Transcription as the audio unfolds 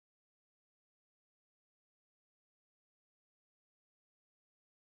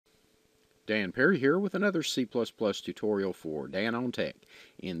Dan Perry here with another C++ tutorial for Dan on Tech.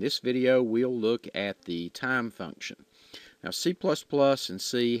 In this video we'll look at the time function. Now C++ and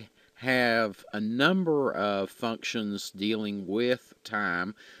C have a number of functions dealing with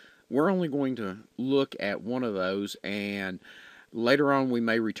time. We're only going to look at one of those, and later on we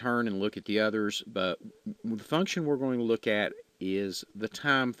may return and look at the others, but the function we're going to look at is the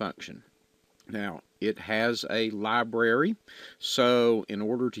time function. Now, it has a library, so in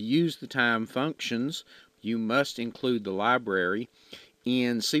order to use the time functions, you must include the library.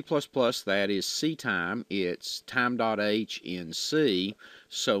 In C++, that is ctime. It's time.h in C,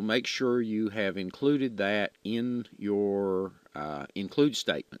 so make sure you have included that in your include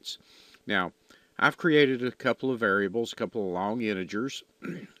statements. Now, I've created a couple of variables, a couple of long integers,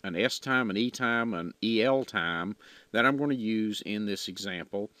 an s time, an e time, an el time that I'm going to use in this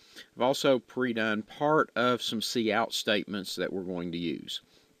example. I've also pre-done part of some cout statements that we're going to use.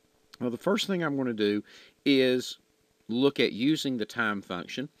 Well, the first thing I'm going to do is look at using the time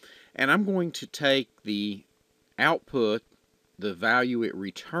function, and I'm going to take the output, the value it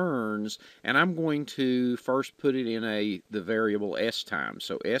returns, and I'm going to first put it in the variable s time.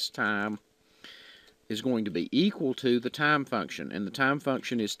 So s time is going to be equal to the time function, and the time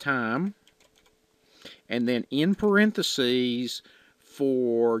function is time, and then in parentheses,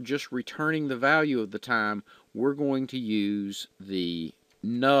 for just returning the value of the time, we're going to use the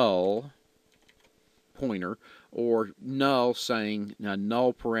null pointer, or null, saying a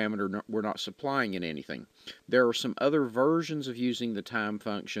null parameter, we're not supplying it anything. There are some other versions of using the time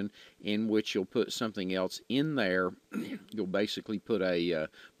function in which you'll put something else in there. You'll basically put an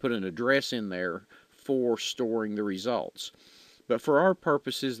address in there for storing the results. But for our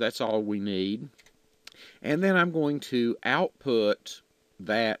purposes, that's all we need. And then I'm going to output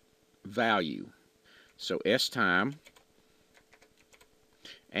that value. So s time,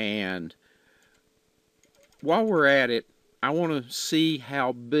 and while we're at it, I want to see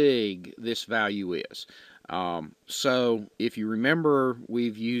how big this value is. So if you remember,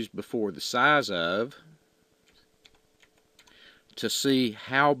 we've used before the size of to see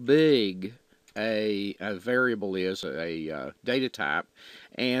how big a variable is, a data type,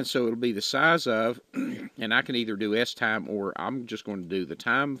 and so it'll be the size of, and I can either do s time, or I'm just going to do the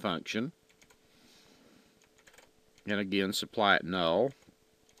time function, and again supply it null,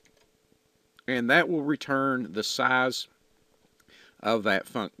 and that will return the size of that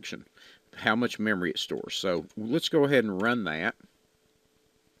function, how much memory it stores. So let's go ahead and run that,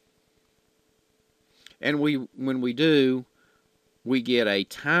 and when we do, we get a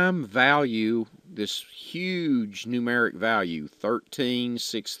time value, this huge numeric value,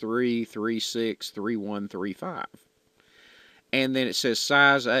 1363363135, and then it says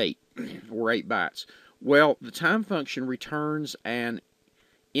size 8, or 8 bytes. Well, the time function returns an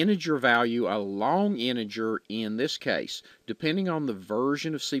integer value, a long integer in this case. Depending on the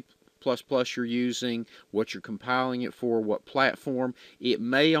version of C++ you're using, what you're compiling it for, what platform, it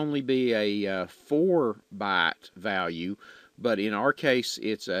may only be a 4-byte value, but in our case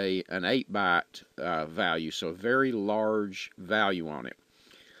it's an 8-byte value, so a very large value on it.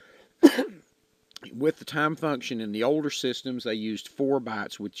 With the time function in the older systems, they used 4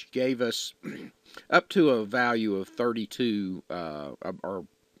 bytes, which gave us up to a value of 32, or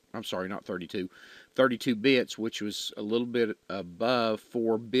I'm sorry, not 32, 32 bits, which was a little bit above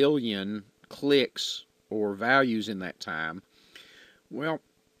 4 billion clicks or values in that time. Well,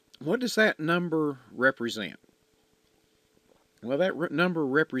 what does that number represent? Well, that number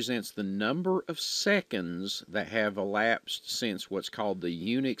represents the number of seconds that have elapsed since what's called the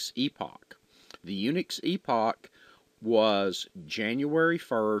Unix epoch. The Unix epoch was January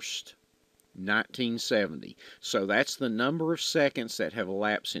 1st, 1970. So that's the number of seconds that have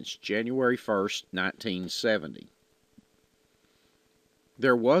elapsed since January 1st, 1970.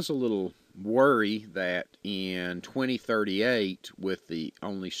 There was a little worry that in 2038, with the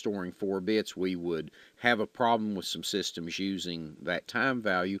only storing 4 bits, we would have a problem with some systems using that time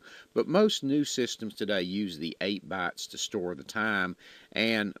value, but most new systems today use the 8 bytes to store the time,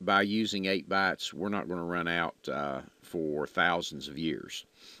 and by using 8 bytes, we're not going to run out for thousands of years.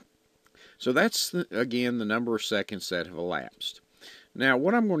 So that's, again, the number of seconds that have elapsed. Now,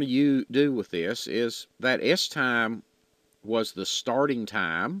 what I'm going to do with this is that s time was the starting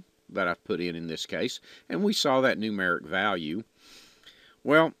time that I've put in this case, and we saw that numeric value.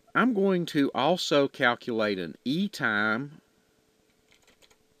 Well, I'm going to also calculate an e time,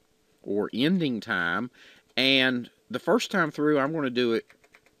 or ending time, and the first time through I'm going to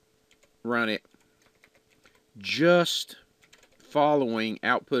run it just following,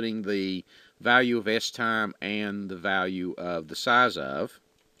 outputting the value of s time and the value of the size of.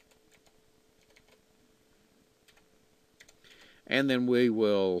 and then we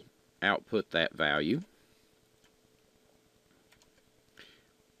will output that value.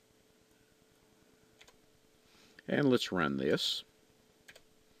 And let's run this.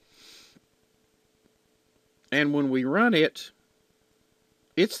 And when we run it,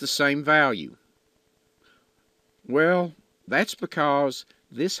 it's the same value. Well, that's because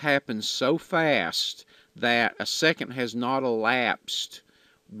this happens so fast that a second has not elapsed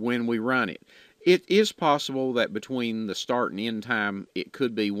when we run it. It is possible that between the start and end time, it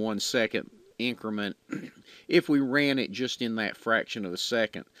could be 1 second increment if we ran it just in that fraction of a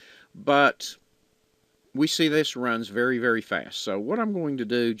second. But we see this runs very, very fast. So what I'm going to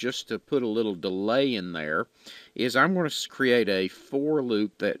do, just to put a little delay in there, is I'm going to create a for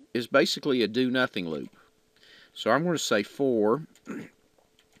loop that is basically a do-nothing loop. So I'm going to say for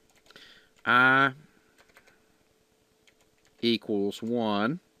I equals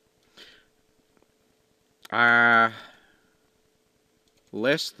 1, I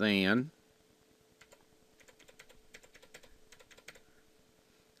less than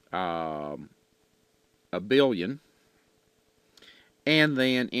a billion, and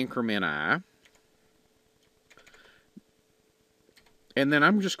then increment I. And then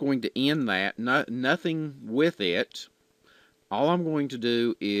I'm just going to end that, nothing with it. All I'm going to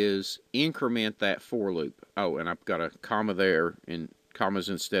do is increment that for loop. Oh, and I've got a comma there, in commas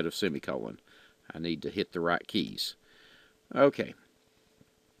instead of semicolon. I need to hit the right keys. Okay.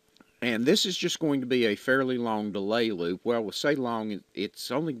 And this is just going to be a fairly long delay loop. Well, we'll say long,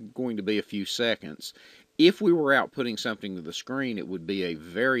 it's only going to be a few seconds. If we were outputting something to the screen, it would be a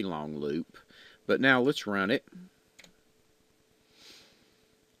very long loop. But now let's run it.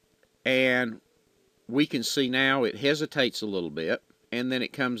 And we can see now it hesitates a little bit, and then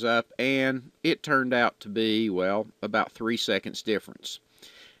it comes up, and it turned out to be, well, about 3 seconds difference.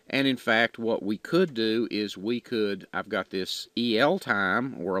 And in fact, what we could do is I've got this EL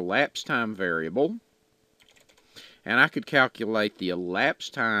time, or elapsed time variable, and I could calculate the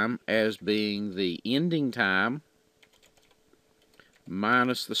elapsed time as being the ending time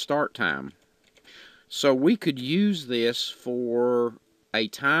minus the start time. So we could use this for a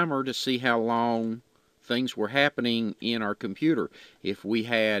timer to see how long things were happening in our computer. If we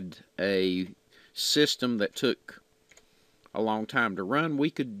had a system that took a long time to run, we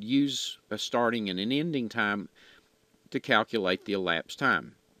could use a starting and an ending time to calculate the elapsed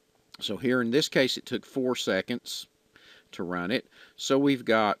time. So here in this case it took 4 seconds to run it. So we've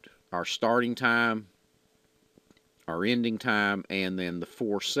got our starting time, our ending time, and then the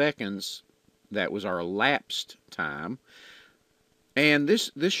 4 seconds, that was our elapsed time. And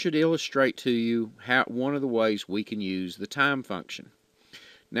this should illustrate to you one of the ways we can use the time function.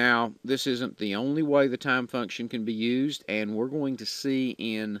 Now, this isn't the only way the time function can be used, and we're going to see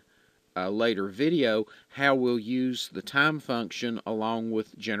in a later video how we'll use the time function along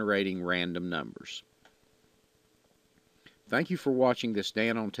with generating random numbers. Thank you for watching this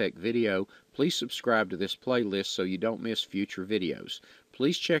Dan on Tech video. Please subscribe to this playlist so you don't miss future videos.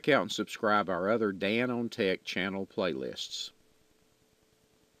 Please check out and subscribe our other Dan on Tech channel playlists.